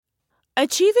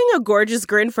Achieving a gorgeous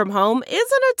grin from home isn't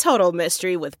a total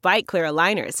mystery with Byte Clear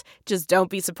aligners. Just don't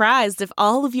be surprised if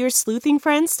all of your sleuthing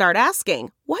friends start asking,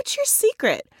 "What's your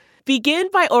secret?" Begin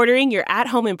by ordering your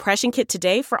at-home impression kit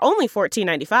today for only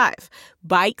 $14.95.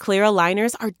 Byte Clear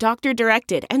aligners are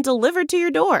doctor-directed and delivered to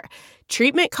your door.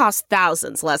 Treatment costs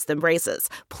thousands less than braces.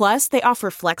 Plus, they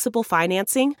offer flexible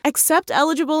financing, accept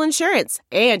eligible insurance,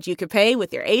 and you can pay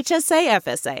with your HSA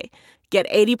FSA. Get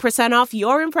 80% off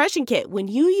your impression kit when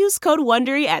you use code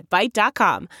WONDERY at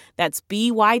Byte.com. That's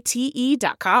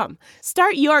BYTE.com.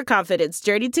 Start your confidence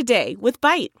journey today with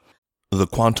Byte. The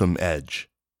Quantum Edge.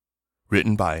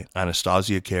 Written by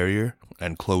Anastasia Carrier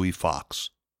and Chloe Fox.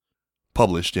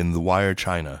 Published in The Wire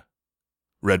China.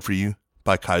 Read for you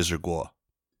by Kaiser Kuo.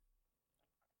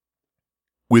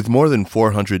 With more than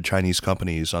 400 Chinese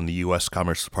companies on the U.S.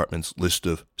 Commerce Department's list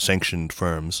of sanctioned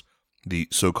firms, the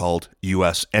so-called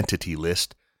U.S. Entity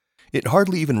List, it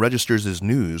hardly even registers as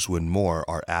news when more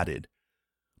are added.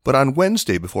 But on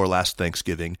Wednesday before last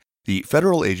Thanksgiving, the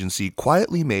federal agency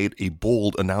quietly made a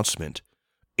bold announcement.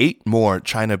 8 more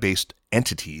China-based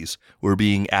entities were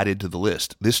being added to the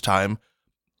list, this time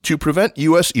to prevent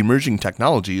U.S. emerging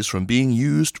technologies from being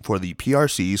used for the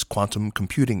PRC's quantum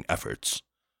computing efforts.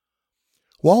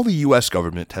 While the U.S.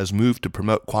 government has moved to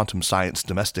promote quantum science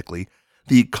domestically,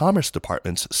 the Commerce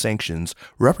Department's sanctions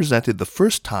represented the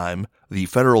first time the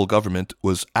federal government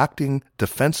was acting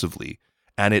defensively,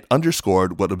 and it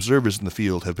underscored what observers in the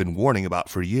field have been warning about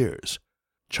for years.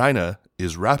 China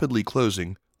is rapidly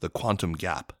closing the quantum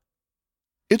gap.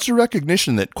 It's a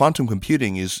recognition that quantum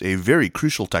computing is a very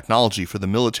crucial technology for the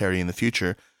military in the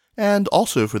future, and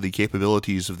also for the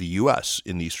capabilities of the U.S.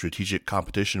 in the strategic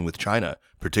competition with China,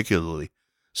 particularly,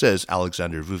 says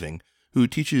Alexander Vuving, who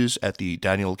teaches at the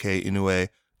Daniel K. Inouye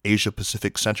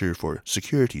Asia-Pacific Center for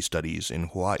Security Studies in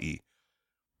Hawaii.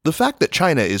 The fact that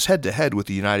China is head-to-head with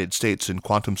the United States in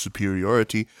quantum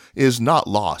superiority is not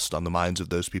lost on the minds of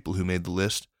those people who made the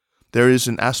list. There is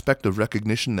an aspect of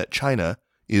recognition that China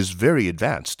is very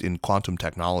advanced in quantum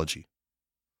technology.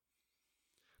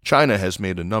 China has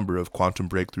made a number of quantum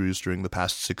breakthroughs during the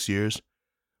past 6 years.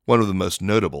 One of the most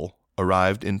notable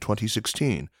arrived in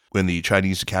 2016, when the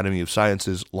Chinese Academy of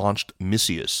Sciences launched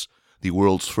Misius, the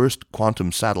world's first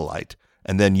quantum satellite,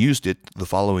 and then used it the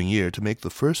following year to make the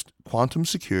first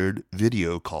quantum-secured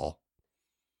video call.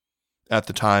 At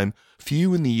the time,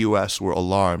 few in the U.S. were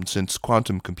alarmed since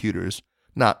quantum computers,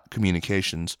 not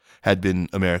communications, had been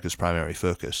America's primary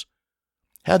focus.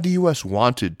 Had the U.S.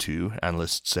 wanted to,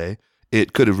 analysts say,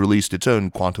 it could have released its own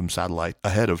quantum satellite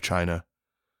ahead of China.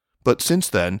 But since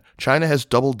then, China has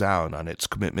doubled down on its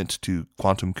commitment to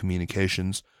quantum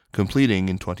communications, completing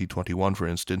in 2021, for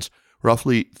instance,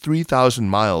 roughly 3,000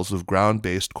 miles of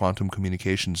ground-based quantum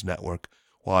communications network,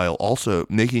 while also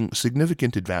making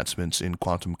significant advancements in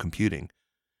quantum computing.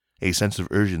 A sense of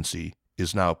urgency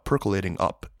is now percolating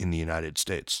up in the United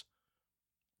States.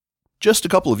 Just a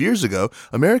couple of years ago,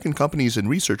 American companies and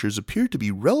researchers appeared to be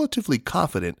relatively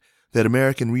confident that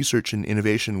American research and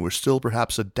innovation were still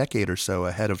perhaps a decade or so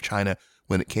ahead of China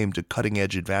when it came to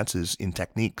cutting-edge advances in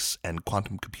techniques and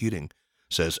quantum computing,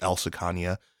 says Elsa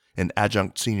Kania, an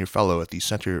adjunct senior fellow at the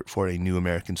Center for a New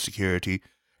American Security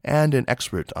and an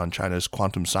expert on China's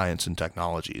quantum science and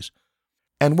technologies.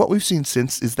 And what we've seen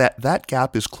since is that that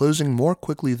gap is closing more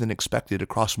quickly than expected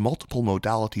across multiple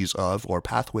modalities of or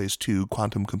pathways to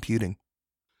quantum computing.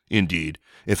 Indeed,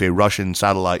 if a Russian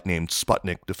satellite named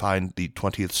Sputnik defined the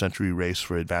 20th century race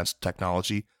for advanced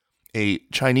technology, a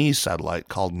Chinese satellite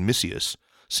called Misius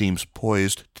seems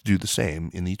poised to do the same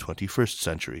in the 21st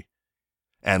century.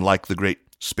 And like the great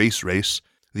space race,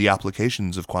 the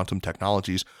applications of quantum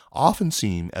technologies often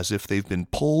seem as if they've been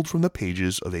pulled from the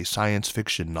pages of a science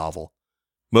fiction novel.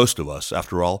 Most of us,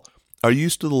 after all, are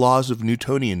used to the laws of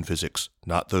Newtonian physics,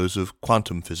 not those of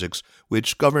quantum physics,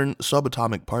 which govern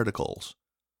subatomic particles.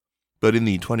 But in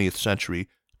the 20th century,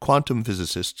 quantum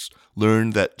physicists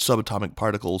learned that subatomic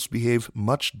particles behave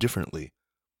much differently.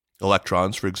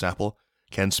 Electrons, for example,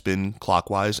 can spin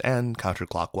clockwise and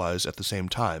counterclockwise at the same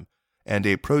time, and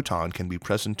a proton can be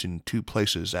present in 2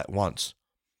 places at once.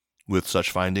 With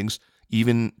such findings,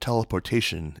 even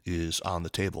teleportation is on the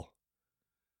table.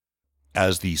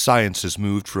 As the science has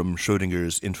moved from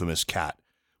Schrödinger's infamous cat,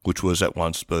 which was at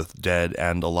once both dead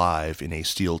and alive in a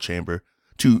steel chamber,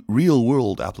 to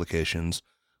real-world applications,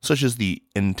 such as the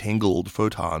entangled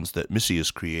photons that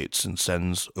Misius creates and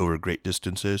sends over great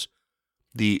distances,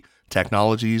 the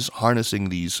technologies harnessing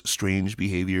these strange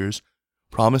behaviors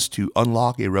promise to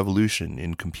unlock a revolution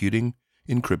in computing,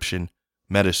 encryption,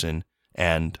 medicine,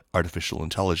 and artificial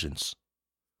intelligence.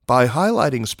 By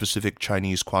highlighting specific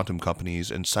Chinese quantum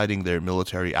companies and citing their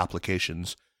military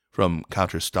applications, from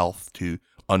counter-stealth to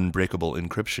unbreakable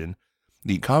encryption,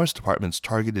 the Commerce Department's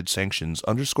targeted sanctions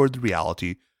underscored the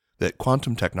reality that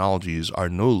quantum technologies are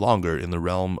no longer in the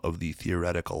realm of the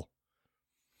theoretical.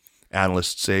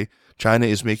 Analysts say China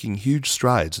is making huge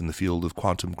strides in the field of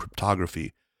quantum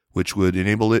cryptography, which would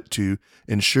enable it to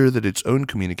ensure that its own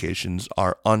communications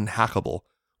are unhackable,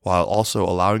 while also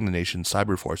allowing the nation's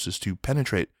cyber forces to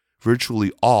penetrate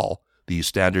virtually all the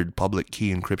standard public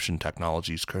key encryption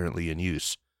technologies currently in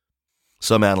use.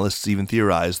 Some analysts even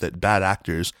theorize that bad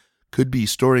actors could be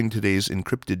storing today's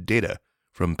encrypted data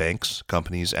from banks,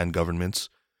 companies, and governments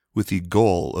with the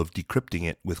goal of decrypting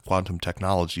it with quantum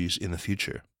technologies in the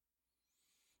future.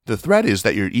 The threat is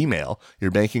that your email, your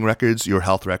banking records, your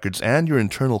health records, and your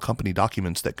internal company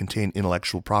documents that contain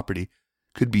intellectual property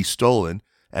could be stolen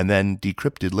and then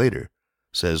decrypted later,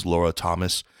 says Laura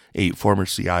Thomas, a former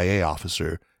CIA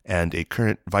officer and a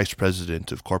current vice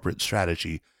president of corporate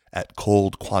strategy at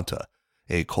Cold Quanta,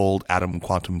 a cold atom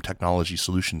quantum technology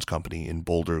solutions company in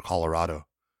Boulder, Colorado.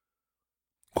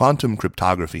 Quantum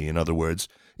cryptography, in other words,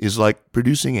 is like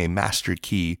producing a master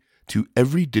key to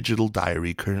every digital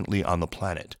diary currently on the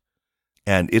planet.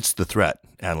 And it's the threat,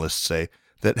 analysts say,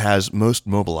 that has most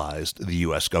mobilized the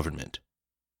U.S. government.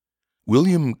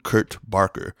 William Kurt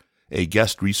Barker, a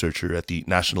guest researcher at the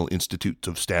National Institute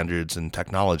of Standards and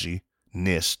Technology,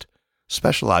 NIST,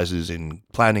 specializes in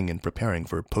planning and preparing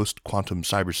for post-quantum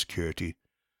cybersecurity.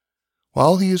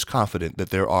 While he is confident that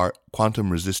there are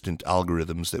quantum-resistant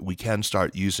algorithms that we can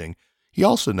start using, he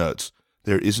also notes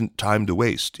there isn't time to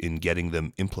waste in getting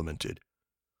them implemented.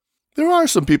 There are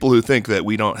some people who think that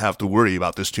we don't have to worry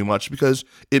about this too much because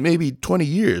it may be 20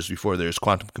 years before there's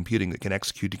quantum computing that can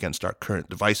execute against our current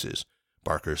devices,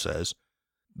 Barker says.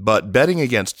 But betting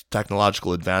against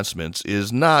technological advancements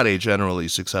is not a generally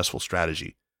successful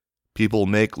strategy. People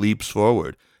make leaps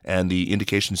forward, and the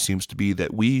indication seems to be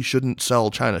that we shouldn't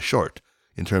sell China short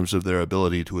in terms of their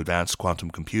ability to advance quantum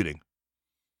computing.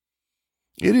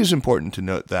 It is important to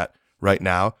note that, right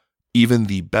now, even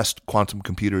the best quantum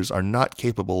computers are not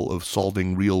capable of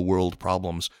solving real-world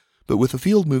problems, but with the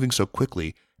field moving so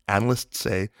quickly, analysts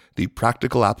say the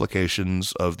practical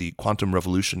applications of the quantum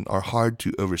revolution are hard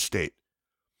to overstate.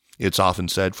 It's often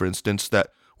said, for instance, that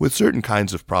with certain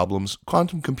kinds of problems,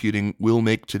 quantum computing will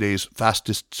make today's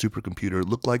fastest supercomputer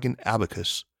look like an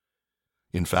abacus.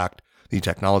 In fact, the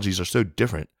technologies are so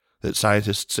different that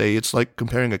scientists say it's like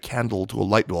comparing a candle to a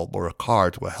light bulb or a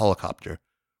car to a helicopter.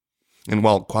 And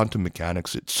while quantum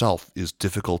mechanics itself is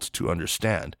difficult to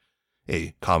understand,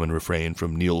 a common refrain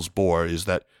from Niels Bohr is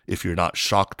that if you're not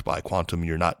shocked by quantum,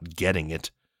 you're not getting it.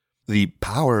 The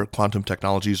power quantum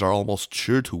technologies are almost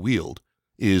sure to wield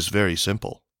is very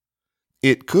simple.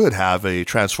 It could have a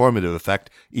transformative effect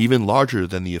even larger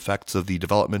than the effects of the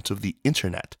development of the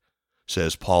Internet,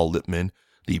 says Paul Lipman,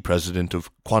 the president of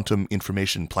Quantum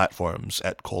Information Platforms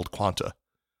at Cold Quanta.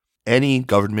 Any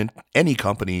government, any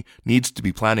company needs to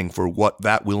be planning for what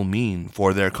that will mean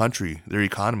for their country, their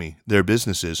economy, their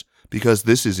businesses, because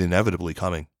this is inevitably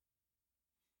coming.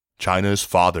 China's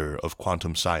father of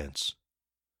quantum science.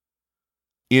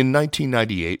 In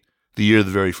 1998, the year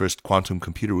the very first quantum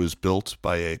computer was built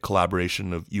by a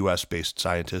collaboration of U.S.-based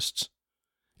scientists,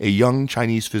 a young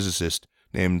Chinese physicist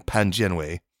named Pan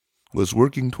Jianwei was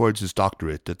working towards his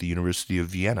doctorate at the University of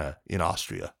Vienna in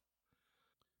Austria.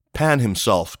 Pan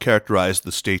himself characterized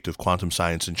the state of quantum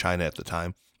science in China at the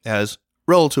time as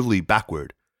relatively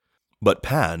backward. But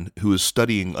Pan, who was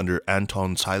studying under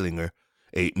Anton Zeilinger,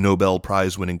 a Nobel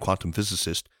Prize-winning quantum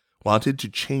physicist, wanted to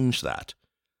change that.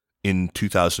 In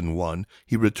 2001,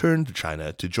 he returned to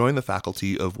China to join the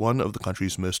faculty of one of the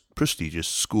country's most prestigious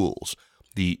schools,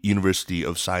 the University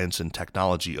of Science and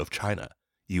Technology of China,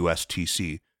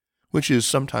 USTC, which is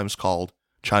sometimes called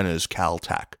China's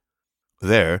Caltech.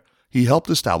 There, he helped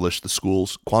establish the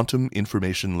school's Quantum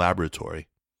Information Laboratory.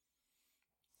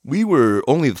 "We were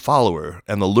only the follower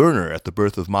and the learner at the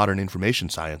birth of modern information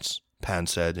science," Pan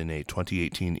said in a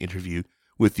 2018 interview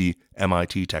with the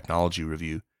MIT Technology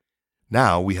Review.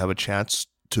 "Now we have a chance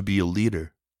to be a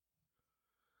leader."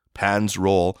 Pan's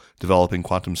role developing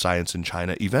quantum science in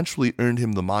China eventually earned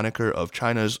him the moniker of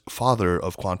China's father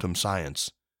of quantum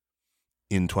science.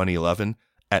 In 2011,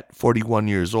 at 41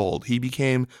 years old, he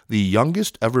became the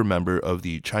youngest ever member of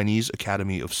the Chinese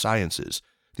Academy of Sciences,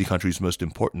 the country's most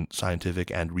important scientific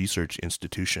and research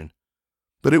institution.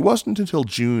 But it wasn't until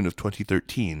June of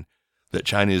 2013 that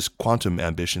China's quantum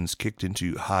ambitions kicked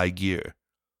into high gear.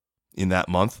 In that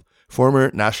month, former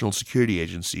National Security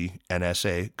Agency,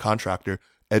 NSA, contractor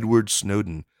Edward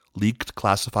Snowden leaked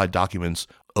classified documents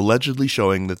allegedly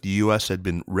showing that the U.S. had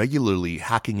been regularly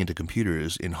hacking into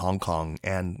computers in Hong Kong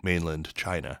and mainland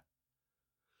China.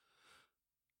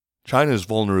 China's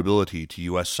vulnerability to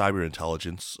U.S. cyber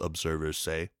intelligence, observers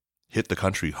say, hit the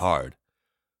country hard.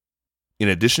 In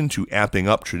addition to amping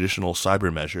up traditional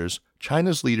cyber measures,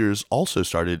 China's leaders also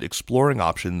started exploring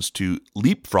options to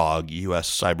leapfrog U.S.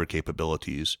 cyber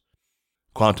capabilities.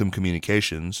 Quantum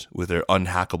communications, with their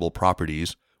unhackable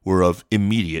properties, were of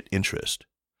immediate interest.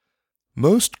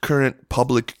 Most current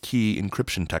public key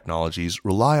encryption technologies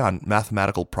rely on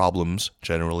mathematical problems,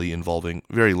 generally involving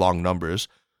very long numbers,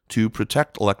 to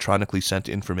protect electronically sent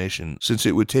information, since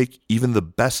it would take even the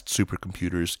best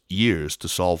supercomputers years to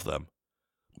solve them.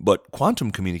 But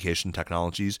quantum communication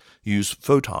technologies use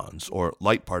photons, or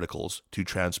light particles, to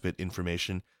transmit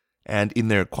information, and in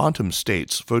their quantum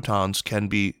states, photons can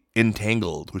be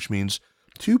entangled, which means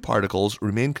two particles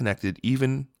remain connected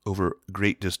even over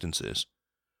great distances.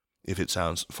 If it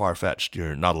sounds far-fetched,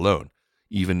 you're not alone.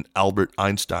 Even Albert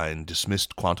Einstein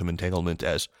dismissed quantum entanglement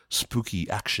as spooky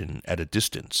action at a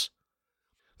distance.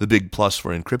 The big plus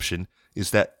for encryption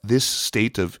is that this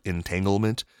state of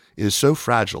entanglement is so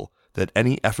fragile that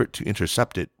any effort to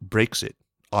intercept it breaks it,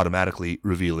 automatically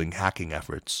revealing hacking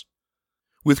efforts.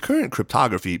 With current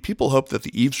cryptography, people hope that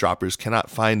the eavesdroppers cannot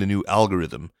find a new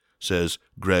algorithm, says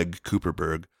Greg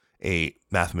Kuperberg, a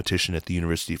mathematician at the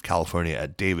University of California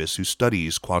at Davis who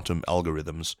studies quantum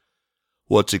algorithms.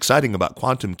 What's exciting about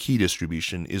quantum key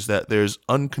distribution is that there's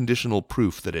unconditional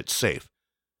proof that it's safe.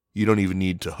 You don't even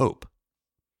need to hope.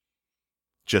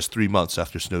 Just 3 months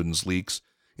after Snowden's leaks,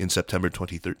 in September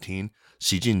 2013,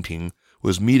 Xi Jinping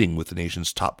was meeting with the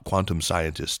nation's top quantum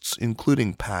scientists,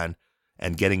 including Pan,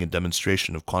 and getting a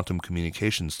demonstration of quantum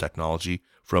communications technology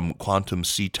from Quantum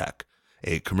C-Tech,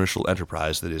 a commercial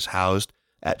enterprise that is housed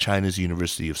at China's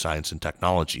University of Science and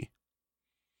Technology.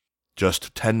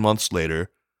 Just 10 months later,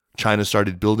 China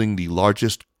started building the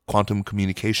largest quantum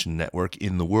communication network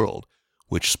in the world,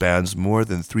 which spans more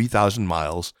than 3,000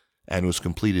 miles and was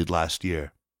completed last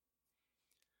year.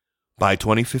 By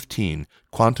 2015,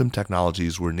 quantum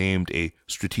technologies were named a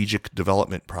strategic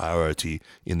development priority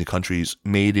in the country's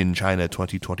Made in China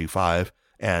 2025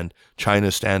 and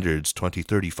China Standards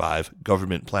 2035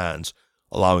 government plans,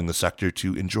 allowing the sector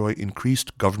to enjoy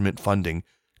increased government funding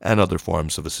and other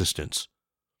forms of assistance.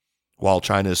 While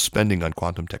China's spending on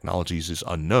quantum technologies is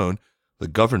unknown, the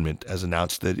government has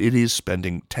announced that it is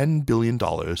spending $10 billion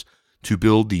to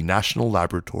build the National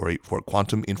Laboratory for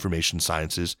Quantum Information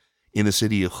Sciences in the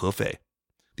city of Hefei,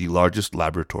 the largest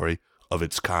laboratory of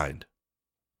its kind.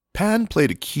 Pan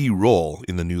played a key role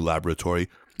in the new laboratory,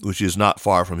 which is not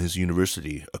far from his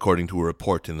university, according to a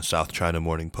report in the South China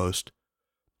Morning Post.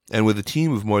 And with a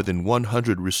team of more than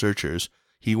 100 researchers,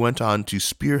 he went on to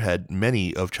spearhead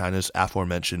many of China's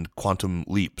aforementioned quantum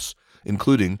leaps,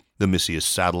 including the Messias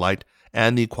satellite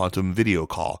and the quantum video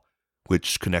call,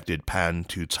 which connected Pan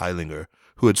to Zeilinger,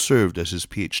 who had served as his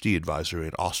PhD advisor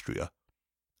in Austria.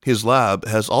 His lab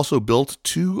has also built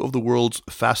two of the world's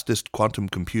fastest quantum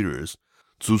computers,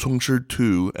 Zhuchongzhi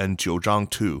 2 and Jiuzhang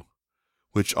 2,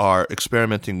 which are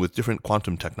experimenting with different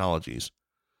quantum technologies.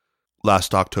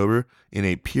 Last October, in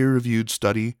a peer-reviewed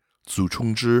study,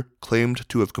 Zhuchongzhi claimed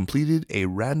to have completed a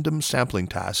random sampling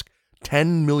task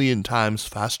 10 million times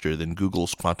faster than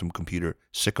Google's quantum computer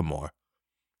Sycamore.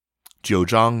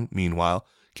 Jiuzhang, meanwhile,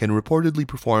 can reportedly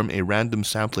perform a random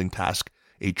sampling task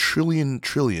a trillion,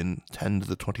 10 to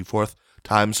the 24th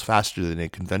times faster than a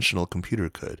conventional computer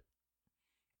could.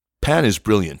 Pan is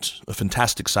brilliant, a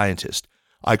fantastic scientist.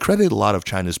 I credit a lot of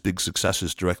China's big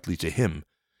successes directly to him,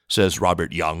 says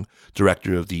Robert Young,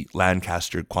 director of the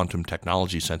Lancaster Quantum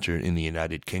Technology Center in the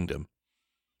United Kingdom.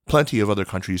 Plenty of other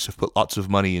countries have put lots of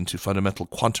money into fundamental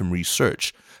quantum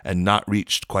research and not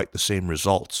reached quite the same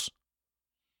results.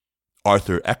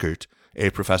 Arthur Eckert, a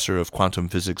professor of quantum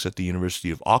physics at the University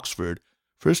of Oxford,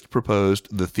 first proposed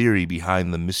the theory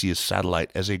behind the Messias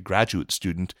satellite as a graduate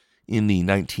student in the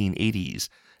 1980s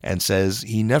and says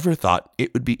he never thought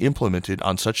it would be implemented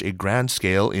on such a grand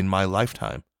scale in my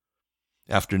lifetime.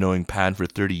 After knowing Pan for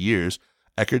 30 years,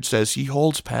 Eckert says he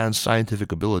holds Pan's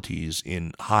scientific abilities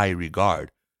in high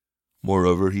regard.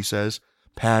 Moreover, he says,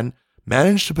 Pan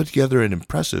managed to put together an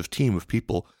impressive team of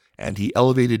people, and he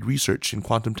elevated research in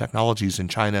quantum technologies in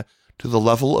China to the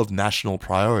level of national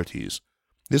priorities.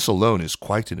 This alone is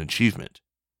quite an achievement.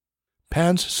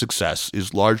 Pan's success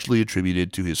is largely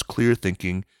attributed to his clear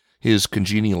thinking, his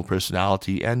congenial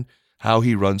personality, and how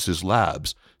he runs his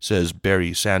labs, says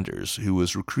Barry Sanders, who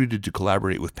was recruited to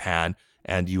collaborate with Pan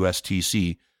and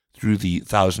USTC through the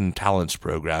 1,000 Talents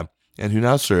program, and who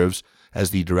now serves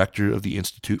as the director of the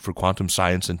Institute for Quantum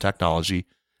Science and Technology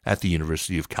at the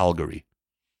University of Calgary.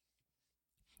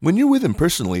 When you're with him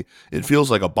personally, it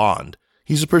feels like a bond.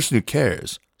 He's a person who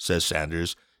cares, says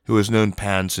Sanders, who has known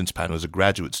Pan since Pan was a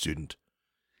graduate student.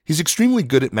 He's extremely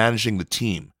good at managing the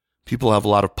team. People have a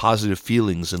lot of positive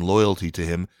feelings and loyalty to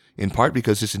him, in part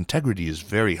because his integrity is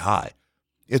very high.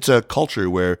 It's a culture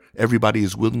where everybody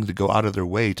is willing to go out of their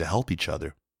way to help each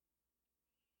other.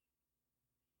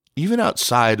 Even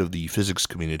outside of the physics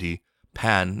community,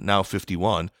 Pan, now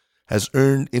 51, has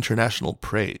earned international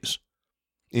praise.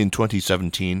 In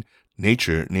 2017,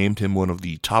 Nature named him one of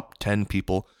the top 10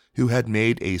 people who had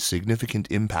made a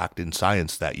significant impact in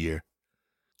science that year.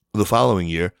 The following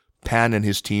year, Pan and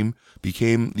his team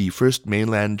became the first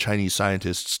mainland Chinese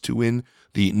scientists to win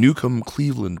the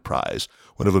Newcomb-Cleveland Prize,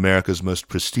 one of America's most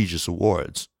prestigious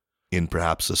awards. In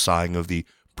perhaps a sign of the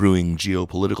brewing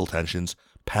geopolitical tensions,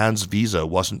 Pan's visa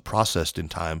wasn't processed in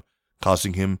time,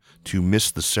 causing him to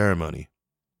miss the ceremony.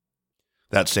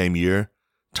 That same year,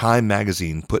 Time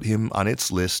magazine put him on its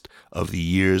list of the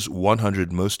year's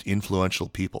 100 most influential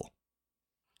people.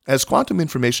 As quantum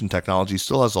information technology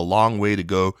still has a long way to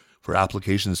go for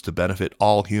applications to benefit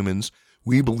all humans,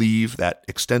 we believe that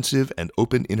extensive and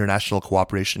open international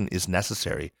cooperation is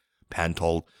necessary, Pan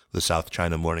told the South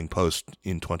China Morning Post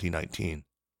in 2019.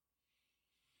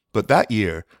 But that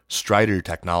year, Strider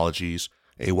Technologies,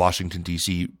 a Washington,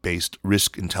 D.C.-based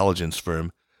risk intelligence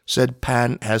firm, said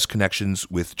Pan has connections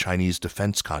with Chinese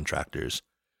defense contractors.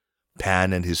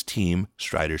 Pan and his team,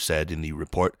 Strider said in the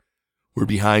report, were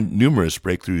behind numerous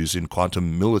breakthroughs in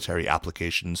quantum military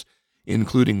applications,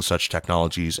 including such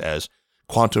technologies as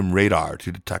quantum radar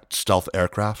to detect stealth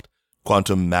aircraft,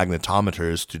 quantum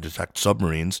magnetometers to detect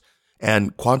submarines,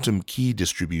 and quantum key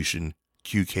distribution,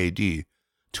 QKD,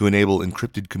 to enable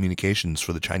encrypted communications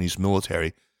for the Chinese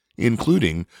military,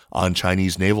 including on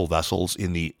Chinese naval vessels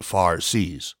in the far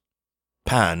seas.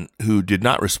 Pan, who did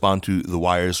not respond to The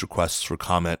Wire's requests for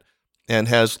comment and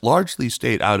has largely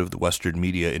stayed out of the Western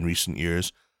media in recent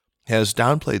years, has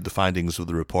downplayed the findings of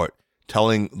the report,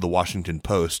 telling The Washington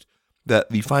Post that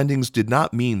the findings did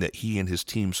not mean that he and his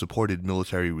team supported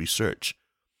military research.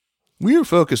 "We are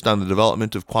focused on the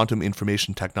development of quantum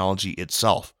information technology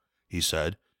itself," he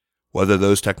said. "Whether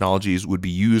those technologies would be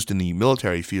used in the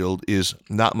military field is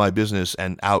not my business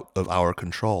and out of our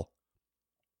control."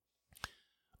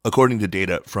 According to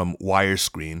data from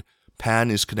Wirescreen,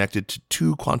 Pan is connected to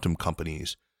 2 quantum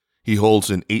companies. He holds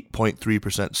an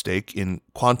 8.3% stake in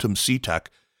Quantum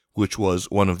C-Tech, which was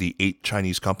one of the 8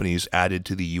 Chinese companies added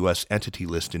to the U.S. entity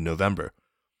list in November.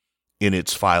 In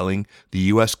its filing, the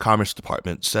U.S. Commerce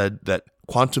Department said that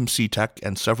Quantum C-Tech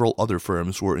and several other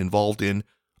firms were involved in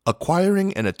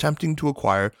acquiring and attempting to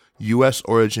acquire U.S.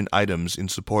 origin items in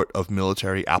support of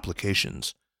military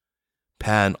applications.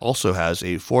 Pan also has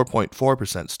a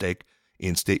 4.4% stake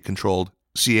in state-controlled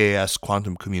CAS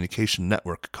Quantum Communication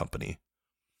Network Company.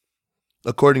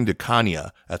 According to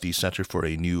Kania at the Center for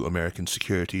a New American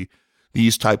Security,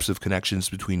 these types of connections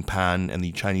between Pan and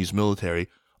the Chinese military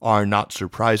are not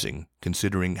surprising,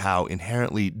 considering how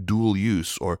inherently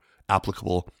dual-use or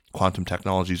applicable quantum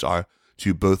technologies are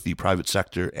to both the private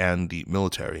sector and the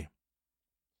military.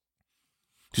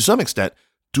 To some extent,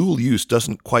 dual use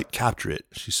doesn't quite capture it,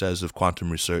 she says of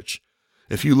quantum research.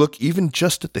 If you look even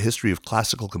just at the history of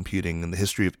classical computing and the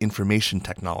history of information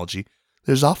technology,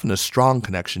 there's often a strong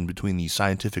connection between the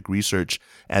scientific research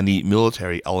and the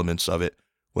military elements of it,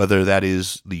 whether that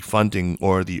is the funding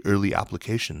or the early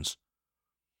applications.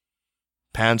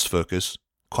 Pan's focus,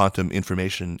 quantum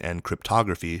information and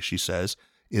cryptography, she says,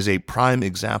 is a prime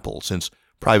example since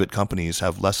private companies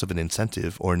have less of an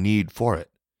incentive or need for it.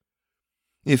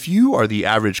 If you are the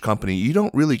average company, you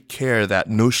don't really care that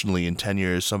notionally in 10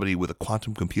 years somebody with a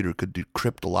quantum computer could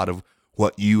decrypt a lot of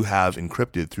what you have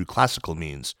encrypted through classical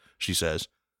means, she says.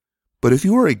 But if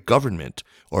you are a government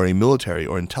or a military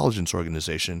or intelligence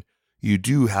organization, you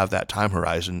do have that time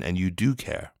horizon and you do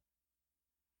care.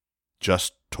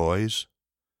 Just toys?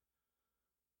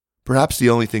 Perhaps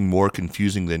the only thing more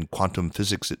confusing than quantum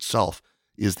physics itself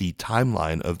is the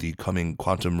timeline of the coming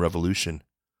quantum revolution.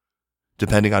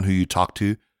 Depending on who you talk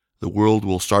to, the world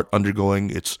will start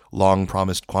undergoing its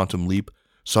long-promised quantum leap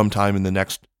sometime in the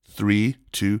next 3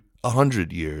 to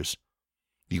 100 years.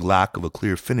 The lack of a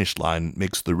clear finish line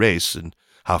makes the race, and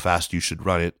how fast you should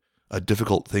run it, a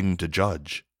difficult thing to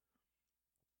judge.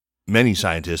 Many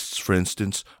scientists, for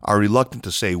instance, are reluctant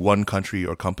to say one country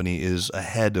or company is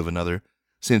ahead of another,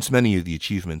 since many of the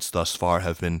achievements thus far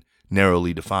have been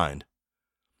narrowly defined.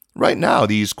 Right now,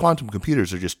 these quantum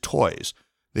computers are just toys.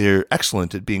 They're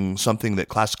excellent at being something that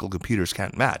classical computers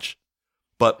can't match.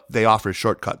 But they offer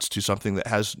shortcuts to something that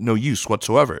has no use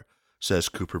whatsoever, says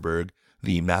Kuperberg,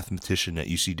 the mathematician at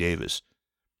UC Davis.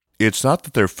 It's not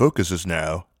that their focus is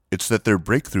narrow, it's that their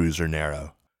breakthroughs are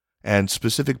narrow. and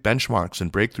specific benchmarks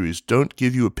and breakthroughs don't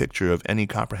give you a picture of any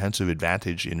comprehensive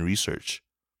advantage in research.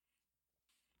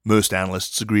 Most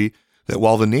analysts agree that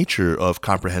while the nature of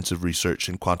comprehensive research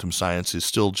in quantum science is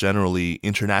still generally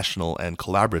international and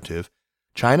collaborative,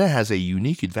 China has a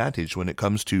unique advantage when it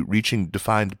comes to reaching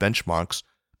defined benchmarks,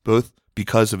 both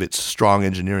because of its strong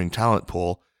engineering talent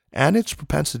pool and its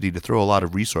propensity to throw a lot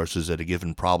of resources at a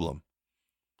given problem.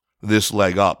 This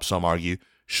leg up, some argue,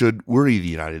 should worry the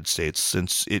United States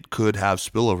since it could have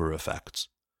spillover effects.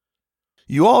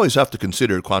 You always have to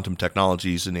consider quantum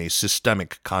technologies in a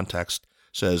systemic context,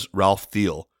 says Ralph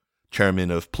Thiel,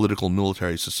 chairman of Political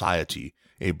Military Society,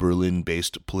 a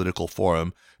Berlin-based political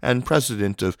forum, and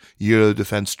president of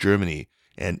Eurodefense Germany,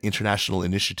 an international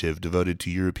initiative devoted to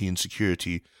European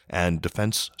security and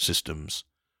defense systems.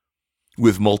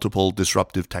 With multiple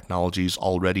disruptive technologies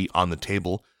already on the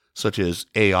table, such as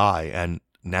AI and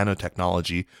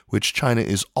nanotechnology, which China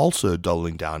is also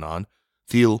doubling down on,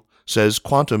 Thiel says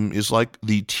quantum is like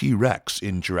the T-Rex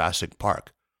in Jurassic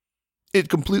Park. It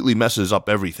completely messes up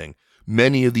everything.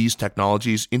 Many of these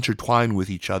technologies intertwine with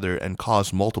each other and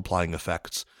cause multiplying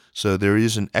effects, so there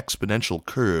is an exponential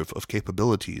curve of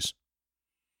capabilities.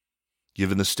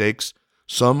 Given the stakes,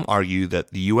 some argue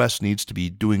that the U.S. needs to be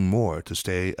doing more to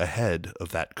stay ahead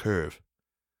of that curve.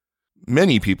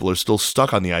 Many people are still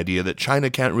stuck on the idea that China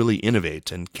can't really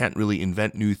innovate and can't really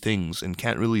invent new things and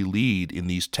can't really lead in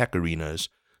these tech arenas,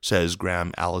 says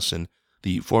Graham Allison,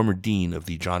 the former dean of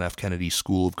the John F. Kennedy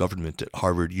School of Government at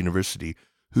Harvard University,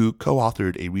 who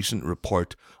co-authored a recent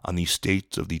report on the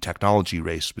state of the technology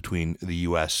race between the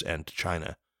U.S. and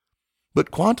China.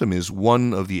 But quantum is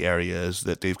one of the areas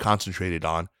that they've concentrated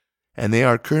on, and they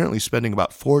are currently spending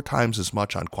about 4 times as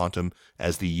much on quantum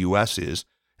as the U.S. is,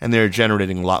 and they're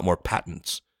generating a lot more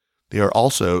patents. They are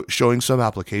also showing some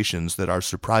applications that are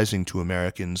surprising to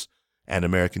Americans and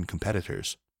American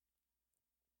competitors.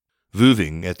 Vu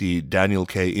Ving at the Daniel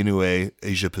K. Inouye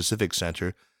Asia-Pacific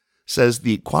Center says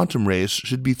the quantum race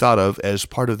should be thought of as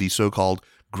part of the so-called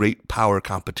great power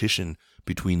competition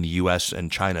between the U.S.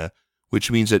 and China,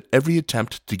 which means that every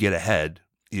attempt to get ahead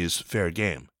is fair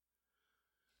game.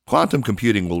 Quantum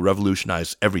computing will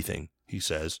revolutionize everything, he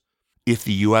says. If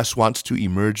the U.S. wants to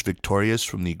emerge victorious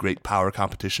from the great power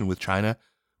competition with China,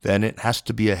 then it has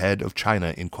to be ahead of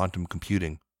China in quantum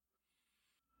computing.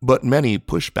 But many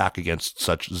push back against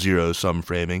such zero-sum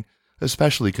framing,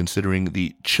 especially considering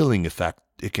the chilling effect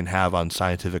it can have on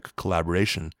scientific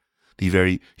collaboration, the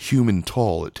very human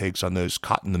toll it takes on those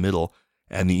caught in the middle,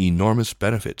 and the enormous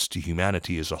benefits to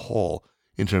humanity as a whole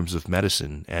in terms of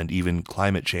medicine and even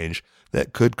climate change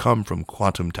that could come from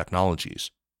quantum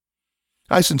technologies.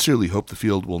 I sincerely hope the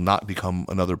field will not become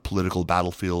another political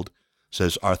battlefield,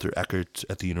 says Arthur Eckert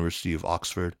at the University of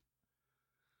Oxford.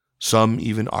 Some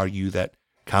even argue that,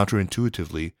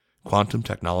 counterintuitively, quantum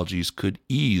technologies could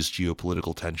ease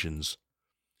geopolitical tensions.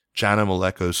 Jana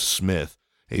Malekos Smith,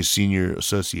 a senior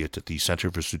associate at the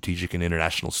Center for Strategic and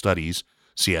International Studies,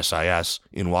 CSIS,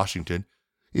 in Washington,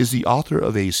 is the author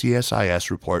of a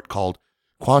CSIS report called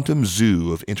Quantum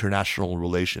Zoo of International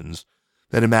Relations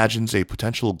that imagines a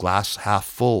potential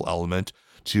glass-half-full element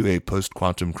to a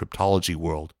post-quantum cryptology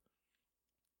world.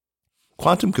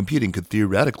 Quantum computing could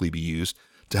theoretically be used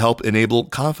to help enable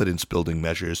confidence-building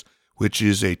measures, which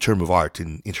is a term of art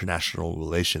in international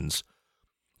relations.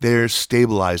 They're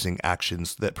stabilizing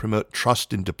actions that promote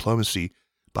trust in diplomacy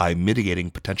by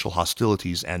mitigating potential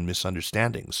hostilities and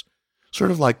misunderstandings,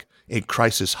 sort of like a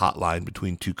crisis hotline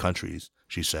between two countries,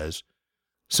 she says.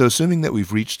 So assuming that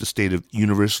we've reached a state of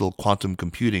universal quantum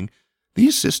computing,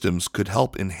 these systems could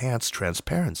help enhance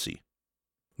transparency.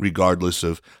 Regardless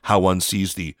of how one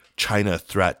sees the China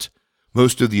threat,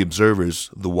 most of the observers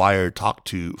The Wire talked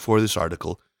to for this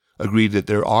article agreed that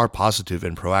there are positive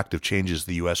and proactive changes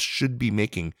the U.S. should be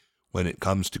making when it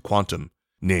comes to quantum,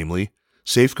 namely,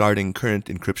 safeguarding current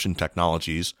encryption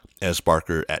technologies, as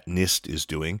Barker at NIST is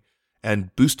doing,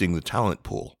 and boosting the talent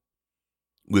pool.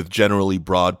 With generally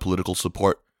broad political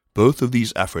support, both of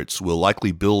these efforts will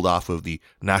likely build off of the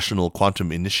National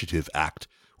Quantum Initiative Act,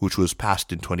 which was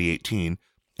passed in 2018,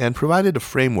 and provided a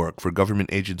framework for government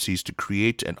agencies to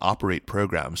create and operate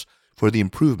programs for the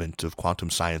improvement of quantum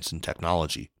science and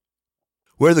technology.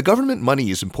 Where the government money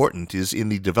is important is in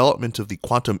the development of the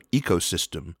quantum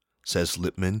ecosystem, says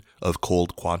Lipman of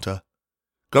Cold Quanta.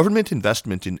 Government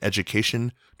investment in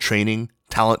education, training,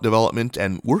 talent development,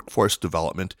 and workforce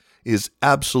development is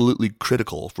absolutely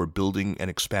critical for building and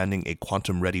expanding a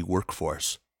quantum-ready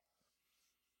workforce.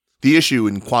 The issue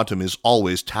in quantum is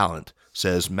always talent,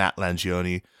 says Matt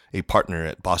Langione, a partner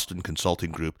at Boston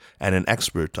Consulting Group and an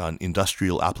expert on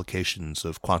industrial applications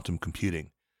of quantum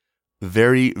computing.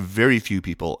 very, very few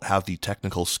people have the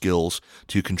technical skills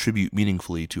to contribute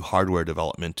meaningfully to hardware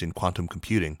development in quantum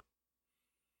computing.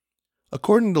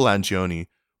 According to Langione,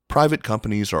 private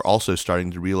companies are also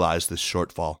starting to realize this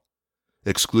shortfall.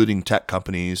 Excluding tech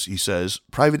companies, he says,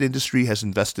 private industry has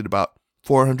invested about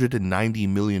 $490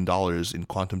 million in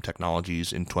quantum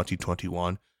technologies in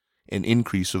 2021, an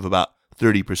increase of about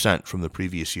 30% from the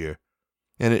previous year.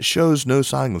 And it shows no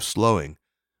sign of slowing.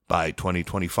 By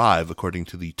 2025, according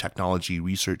to the technology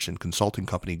research and consulting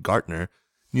company Gartner,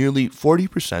 nearly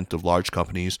 40% of large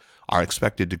companies are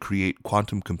expected to create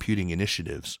quantum computing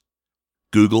initiatives.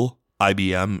 Google,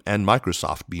 IBM, and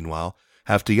Microsoft, meanwhile,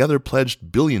 have together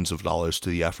pledged billions of dollars to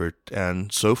the effort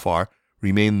and, so far,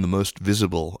 remain the most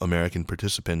visible American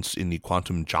participants in the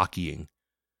quantum jockeying.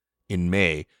 In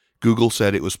May, Google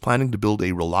said it was planning to build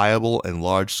a reliable and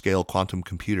large-scale quantum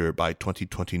computer by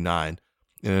 2029,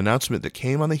 an announcement that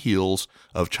came on the heels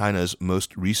of China's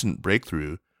most recent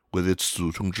breakthrough with its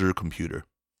Zhuzhongzhi computer.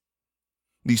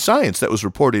 The science that was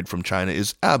reported from China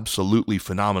is absolutely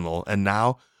phenomenal, and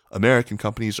now American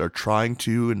companies are trying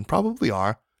to, and probably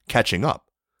are, catching up,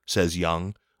 says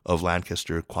Young of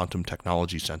Lancaster Quantum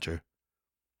Technology Center.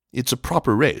 It's a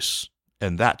proper race,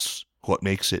 and that's what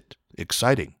makes it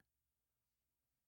exciting.